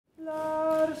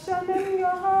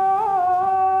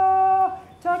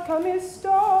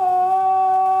Kamista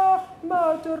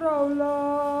Motorola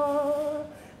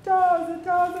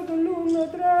Taza the Luna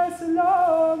Dress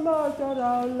La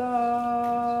Motorola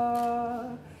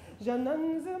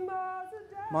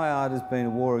My art has been a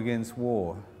war against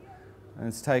war, and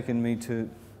it's taken me to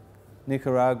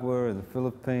Nicaragua, the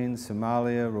Philippines,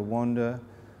 Somalia, Rwanda,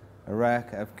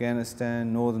 Iraq,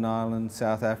 Afghanistan, Northern Ireland,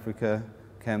 South Africa,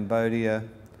 Cambodia,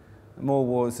 more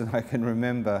wars than I can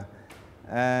remember.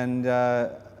 And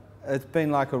it's been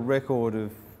like a record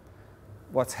of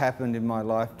what's happened in my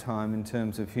lifetime in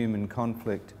terms of human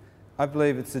conflict. I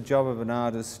believe it's the job of an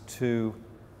artist to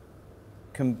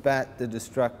combat the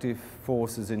destructive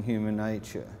forces in human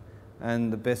nature.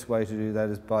 And the best way to do that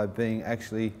is by being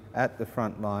actually at the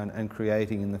front line and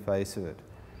creating in the face of it.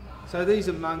 So these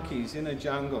are monkeys in a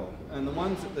jungle, and the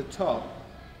ones at the top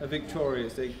are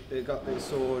victorious. They've got their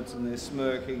swords and they're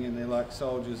smirking and they're like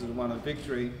soldiers that have won a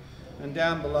victory. And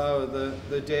down below are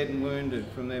the dead and wounded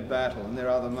from their battle, and there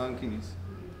are other monkeys.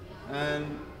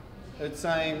 And it's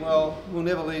saying, well, we'll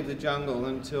never leave the jungle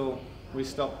until we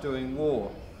stop doing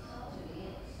war.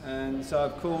 And so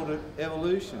I've called it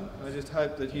evolution. I just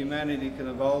hope that humanity can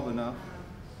evolve enough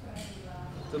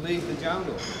to leave the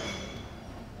jungle.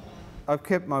 I've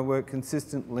kept my work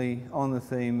consistently on the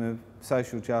theme of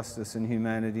social justice and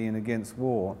humanity and against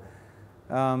war.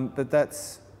 But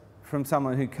that's from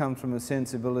someone who comes from a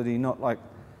sensibility not like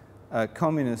a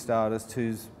communist artist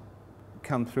who's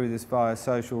come through this via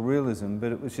social realism,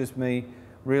 but it was just me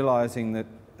realising that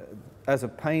as a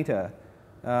painter,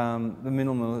 the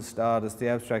minimalist artist, the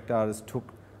abstract artist, took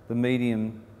the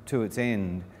medium to its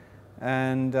end.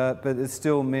 And, but it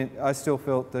still meant, I still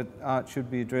felt that art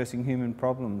should be addressing human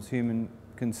problems, human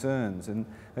concerns, and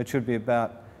it should be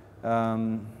about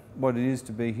what it is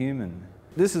to be human.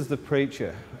 This is The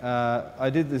Preacher. I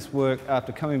did this work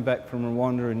after coming back from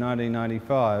Rwanda in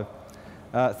 1995.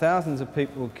 Thousands of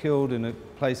people were killed in a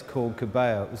place called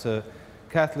Kibeho. It was a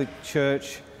Catholic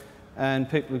church, and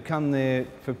people would come there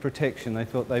for protection. They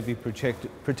thought they'd be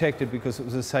protected because it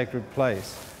was a sacred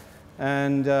place.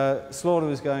 And slaughter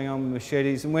was going on with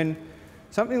machetes, and when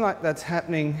something like that's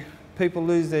happening, people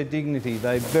lose their dignity.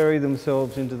 They bury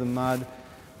themselves into the mud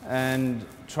and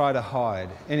try to hide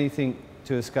anything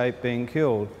to escape being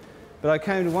killed. But I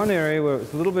came to one area where it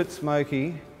was a little bit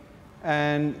smoky,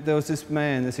 and there was this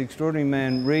man, this extraordinary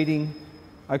man, reading,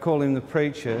 I call him the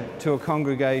preacher, to a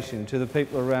congregation, to the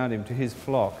people around him, to his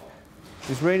flock.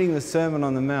 He's reading the Sermon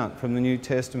on the Mount from the New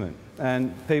Testament,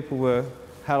 and people were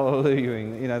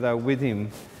hallelujahing, you know, they were with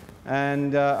him.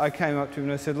 And I came up to him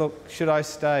and I said, look, should I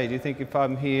stay? Do you think if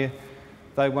I'm here,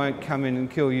 they won't come in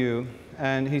and kill you?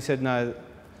 And he said, no,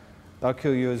 they'll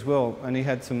kill you as well. And he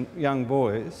had some young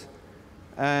boys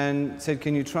and said,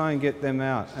 can you try and get them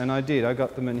out? And I did. I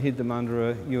got them and hid them under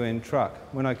a UN truck.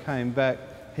 When I came back,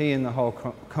 he and the whole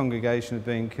congregation had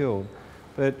been killed.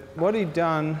 But what he'd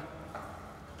done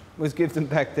was give them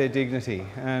back their dignity,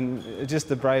 and just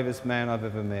the bravest man I've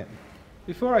ever met.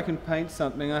 Before I can paint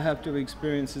something, I have to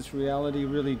experience this reality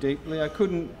really deeply. I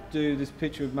couldn't do this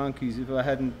picture of monkeys if I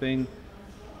hadn't been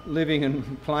living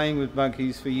and playing with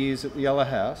monkeys for years at the Yellow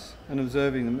House and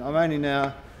observing them. I'm only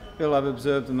now feel I've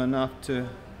observed them enough to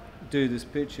do this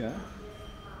picture.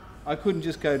 I couldn't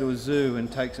just go to a zoo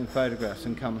and take some photographs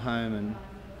and come home, and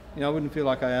I wouldn't feel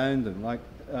like I owned them. Like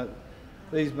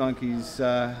these monkeys,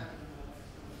 I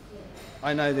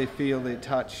know their feel, their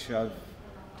touch. I've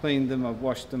cleaned them, I've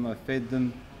washed them, I've fed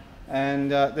them,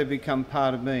 and they've become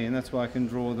part of me, and that's why I can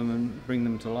draw them and bring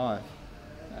them to life.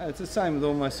 It's the same with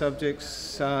all my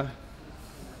subjects.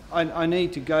 I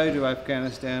need to go to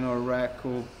Afghanistan or Iraq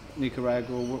or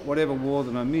Nicaragua or whatever war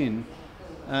that I'm in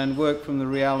and work from the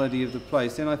reality of the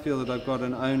place. Then I feel that I've got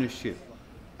an ownership.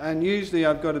 And usually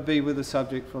I've got to be with the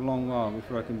subject for a long while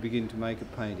before I can begin to make a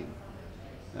painting.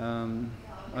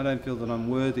 I don't feel that I'm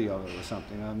worthy of it or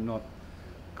something. I'm not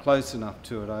close enough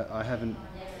to it. I haven't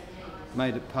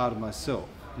made it part of myself.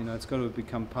 It's got to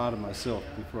become part of myself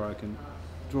before I can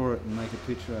draw it and make a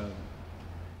picture out of it.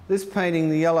 This painting,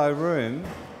 The Yellow Room,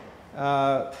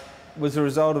 was a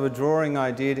result of a drawing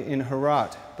I did in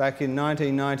Herat back in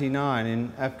 1999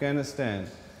 in Afghanistan.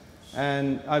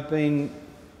 And I've been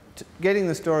getting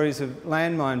the stories of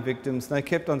landmine victims, and they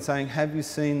kept on saying, have you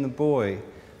seen the boy?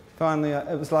 Finally,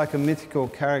 it was like a mythical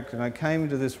character, and I came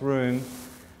into this room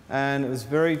and it was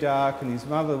very dark, and his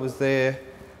mother was there,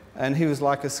 and he was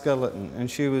like a skeleton, and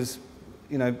she was,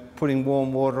 putting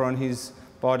warm water on his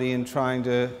body and trying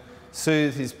to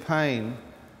soothe his pain.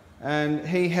 And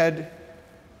he had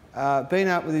been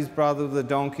out with his brother with a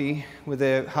donkey, with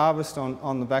their harvest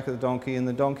on the back of the donkey, and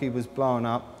the donkey was blown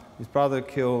up, his brother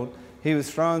killed, he was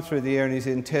thrown through the air and his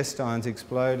intestines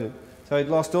exploded. So he'd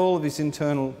lost all of his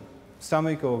internal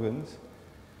stomach organs.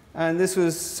 And this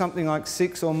was something like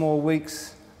 6 or more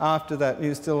weeks after that, and he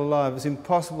was still alive. It was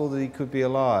impossible that he could be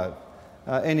alive.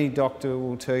 Any doctor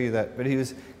will tell you that. But he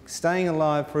was staying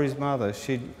alive for his mother.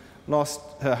 She'd lost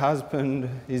her husband,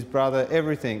 his brother,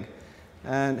 everything.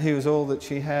 And he was all that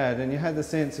she had. And you had the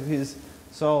sense of his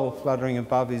soul fluttering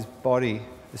above his body,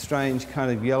 a strange kind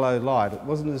of yellow light. It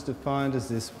wasn't as defined as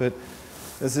this, but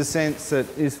there's a sense that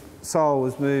his soul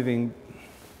was moving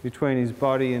between his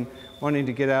body and wanting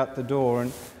to get out the door.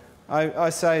 And I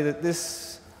say that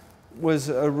this was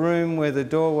a room where the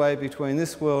doorway between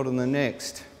this world and the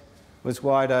next was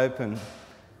wide open.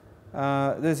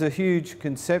 There's a huge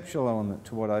conceptual element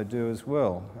to what I do as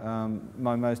well.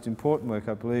 My most important work,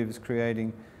 I believe, is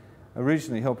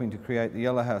originally helping to create the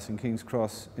Yellow House in King's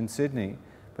Cross in Sydney,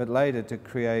 but later to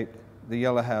create the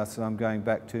Yellow House that I'm going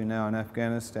back to now in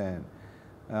Afghanistan.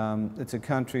 It's a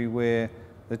country where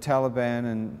the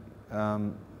Taliban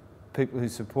and people who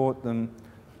support them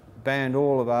banned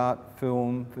all of art,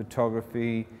 film,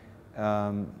 photography,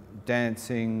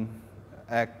 dancing,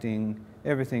 acting,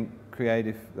 everything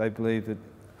creative. They believe that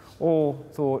all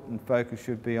thought and focus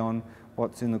should be on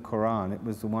what's in the Quran. It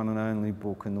was the one and only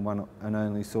book and the one and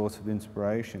only source of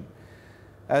inspiration.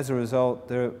 As a result,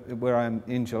 where I'm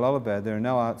in Jalalabad, there are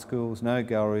no art schools, no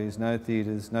galleries, no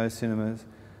theatres, no cinemas.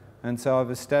 And so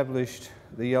I've established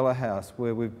the Yellow House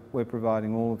where we're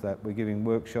providing all of that. We're giving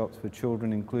workshops for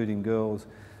children, including girls.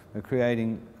 We're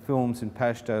creating films in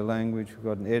Pashto language. We've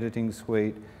got an editing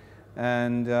suite.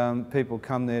 And people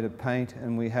come there to paint,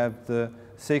 and we have the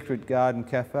Secret Garden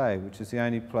Cafe, which is the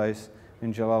only place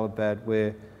in Jalalabad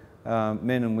where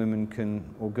men and women can,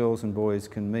 or girls and boys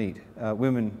can meet.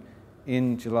 Women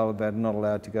in Jalalabad are not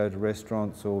allowed to go to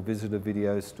restaurants or visit a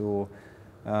video store.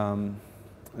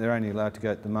 They're only allowed to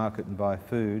go to the market and buy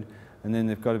food, and then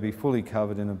they've got to be fully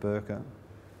covered in a burqa.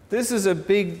 This is a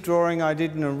big drawing I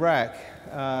did in Iraq,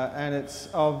 and it's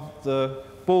of the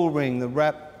bull ring, the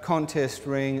rap contest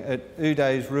ring at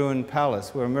Uday's ruined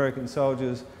palace, where American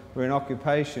soldiers were in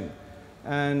occupation.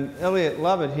 And Elliot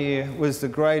Lovett here was the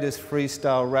greatest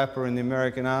freestyle rapper in the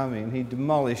American Army, and he'd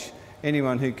demolish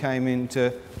anyone who came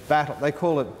into battle. They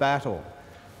call it battle.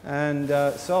 And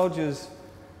soldiers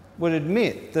would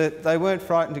admit that they weren't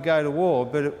frightened to go to war,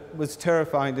 but it was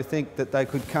terrifying to think that they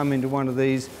could come into one of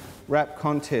these rap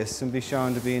contests and be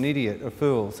shown to be an idiot, a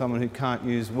fool, someone who can't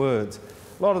use words.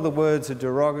 A lot of the words are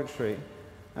derogatory.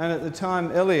 And at the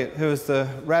time, Elliot, who was the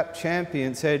rap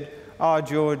champion, said, "Oh,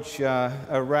 George,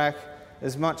 Iraq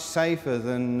is much safer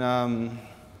than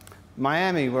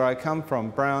Miami, where I come from,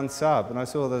 brown sub." And I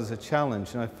saw that as a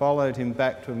challenge, and I followed him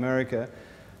back to America.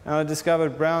 And I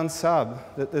discovered brown sub,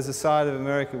 that there's a side of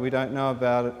America we don't know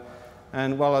about it.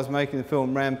 And while I was making the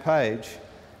film Rampage,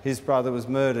 his brother was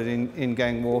murdered in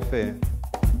gang warfare.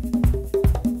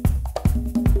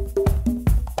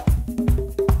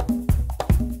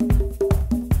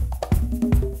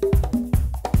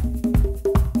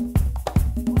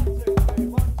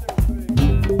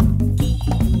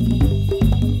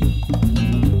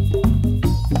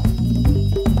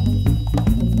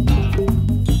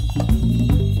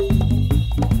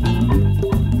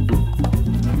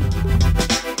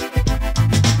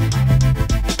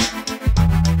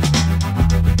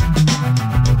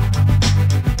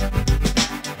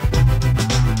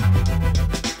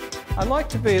 I'd like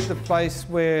to be at the place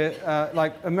where,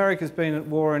 like, America's been at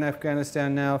war in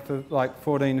Afghanistan now for like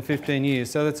 14 to 15 years,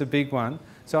 so that's a big one.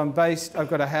 So I've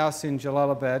got a house in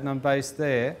Jalalabad and I'm based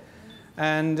there.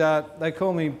 And they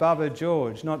call me Bubba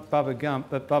George, not Bubba Gump,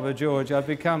 but Bubba George. I've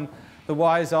become the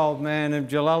wise old man of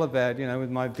Jalalabad, you know,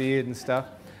 with my beard and stuff.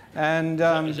 And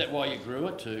is that why you grew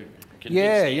it, to convince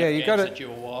yeah, the you got that you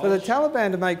were wise? For the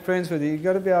Taliban to make friends with you, they've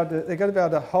got to be able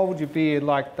to hold your beard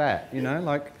like that, you know,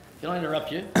 like. Can I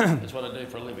interrupt you? That's what I do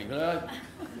for a living. But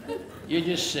you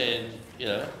just said, you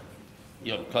know,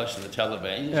 you're close to the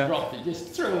Taliban. You just dropped it, just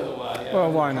threw it away.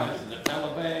 Well, why not? Close to the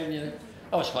Taliban, you know.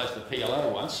 I was close to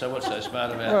PLO once, so what's so smart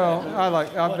about that? Well,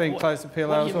 I've been close to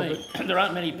PLO as well. What do you mean? There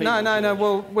aren't many people. No.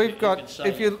 Well, we've got.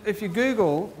 If you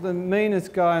Google, the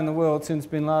meanest guy in the world since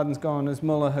Bin Laden's gone is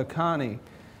Mullah Haqqani,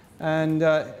 and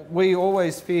we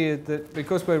always feared that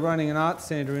because we're running an art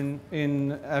centre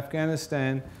in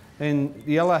Afghanistan, in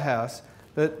the Yellow House,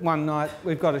 that one night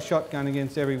we've got a shotgun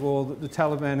against every wall that the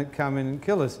Taliban had come in and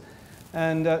kill us.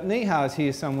 And Neha's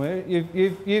here somewhere.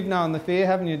 You've known the fear,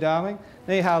 haven't you, darling?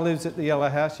 Neha lives at the Yellow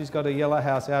House. She's got a Yellow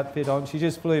House outfit on. She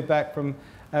just flew back from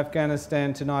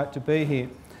Afghanistan tonight to be here.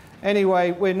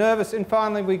 Anyway, we're nervous, and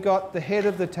finally we got the head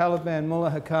of the Taliban,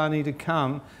 Mullah Haqqani, to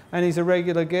come, and he's a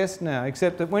regular guest now,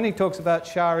 except that when he talks about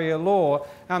Sharia law,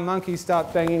 our monkeys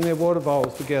start banging their water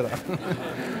bowls together.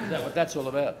 Is that what that's all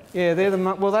about? Yeah, they're the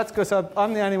well, that's because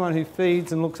I'm the only one who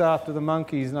feeds and looks after the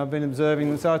monkeys, and I've been observing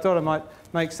them, so I thought I might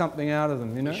make something out of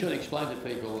them, you know? You should explain to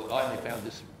people, I only found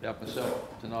this out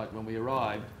myself tonight when we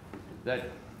arrived, that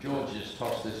George just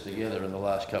tossed this together in the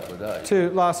last couple of days.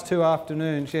 Last 2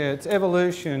 afternoons, yeah. It's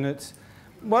evolution. It's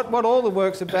what all the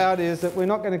work's about is that we're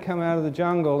not going to come out of the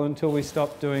jungle until we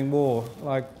stop doing war.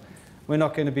 Like, we're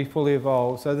not going to be fully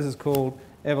evolved. So this is called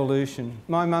evolution.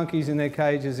 My monkeys in their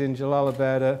cages in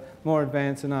Jalalabad are more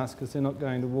advanced than us because they're not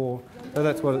going to war. So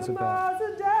that's what it's about.